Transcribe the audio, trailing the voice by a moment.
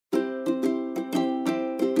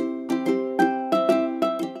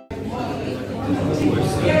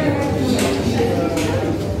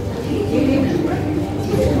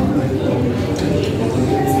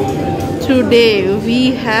Today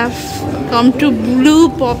we have come to Blue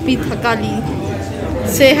Poppy Thakali.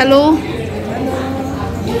 Say hello.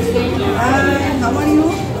 Hi, how are you?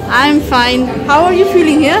 I'm fine. How are you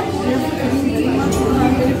feeling here? I'm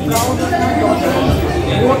very proud of my daughter.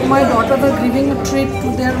 Both my daughters are giving a treat to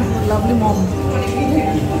their lovely mom.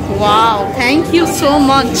 Wow, thank you so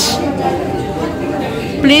much.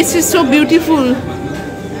 Place is so beautiful.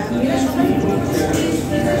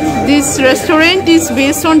 This restaurant is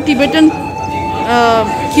based on Tibetan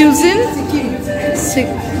cuisine.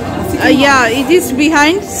 Yeah, it is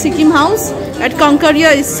behind Sikkim House at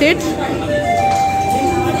Konkaria Estate.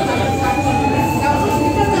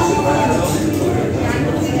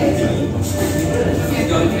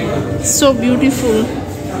 So beautiful.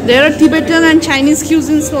 There are Tibetan and Chinese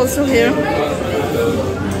cuisines also here.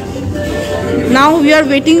 Now we are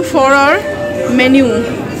waiting for our menu.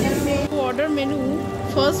 To order menu,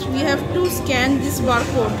 first we have to scan this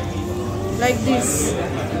barcode like this.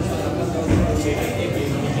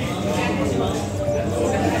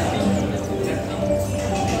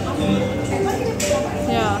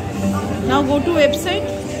 Yeah. Now go to website.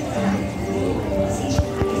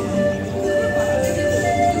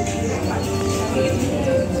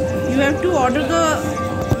 You have to order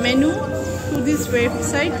the menu to this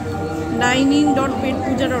website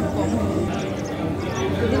dining.petpuja.com.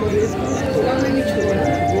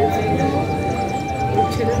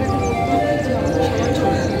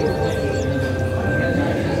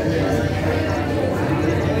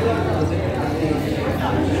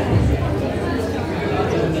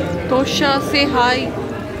 Torsha, say hi.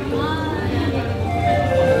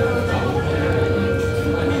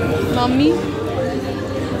 Mommy.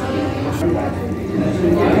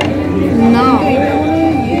 Now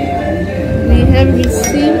we have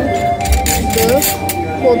received the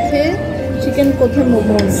chicken kothe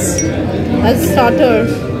momos as starter.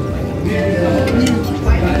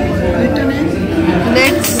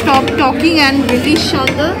 Let's stop talking and relish on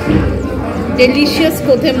the delicious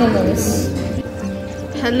kothe momos.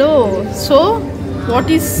 Hello. So, what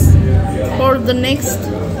is for the next?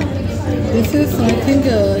 This is, I think,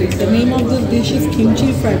 the name of this dish is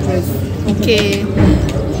kimchi fried rice. Okay.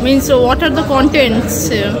 Means so what are the contents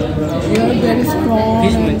here? They are very strong.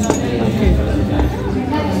 Okay.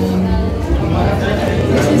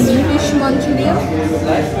 This is fish manchurian.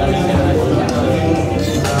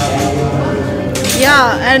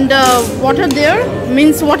 Yeah, and what are there?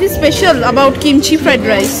 Means what is special about kimchi fried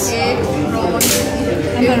rice?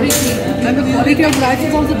 And the quality of rice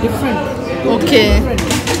is also different. Okay.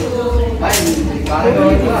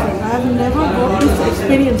 Totally different. I have never got this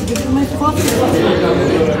experience. This is my first experience.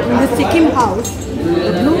 In the Sikkim house,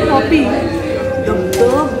 the Blue Poppy, the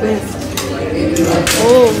best.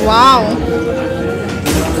 Oh wow.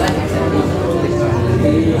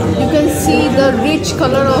 You can see the rich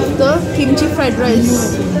color of the kimchi fried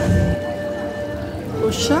rice.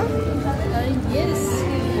 Torsha? Yes.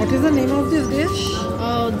 What is the name of this dish?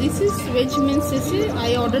 This is veg mince.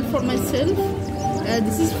 I ordered for myself.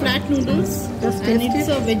 This is flat noodles and it's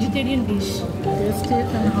a vegetarian dish. Taste it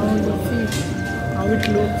and how you feel, how it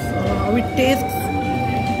looks, how it tastes.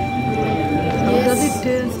 How does it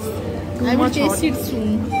taste? I will taste it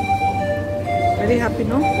soon. Very happy,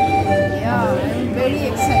 no? Yeah, I am very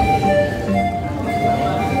excited.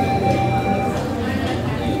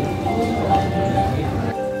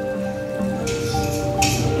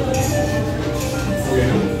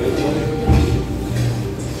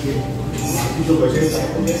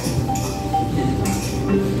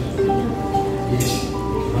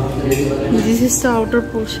 This is the outer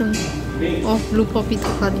portion of Blue Poppy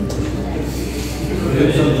Thakali.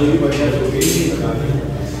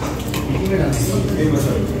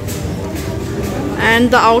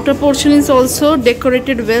 And the outer portion is also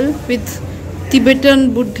decorated well with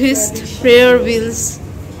Tibetan Buddhist prayer wheels.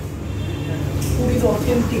 Food is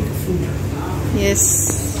authentic food. Yes.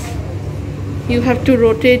 You have to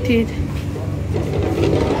rotate it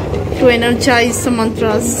to energize the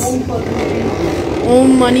mantras.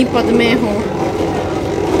 Om Mani Padme Ho.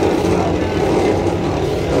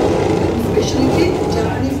 Specialty,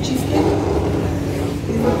 Japanese cheesecake.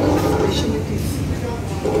 These are the specialties.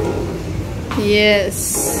 Yes.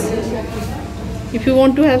 If you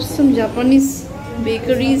want to have some Japanese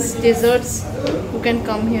bakeries, desserts, you can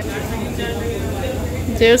come here.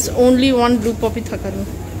 There's only one Blue Poppy Thakali.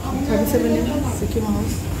 37A Sikkim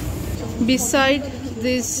House. Beside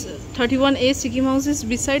this 31A Sikkim House is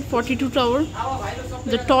beside 42 Tower,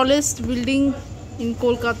 the tallest building in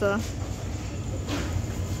Kolkata.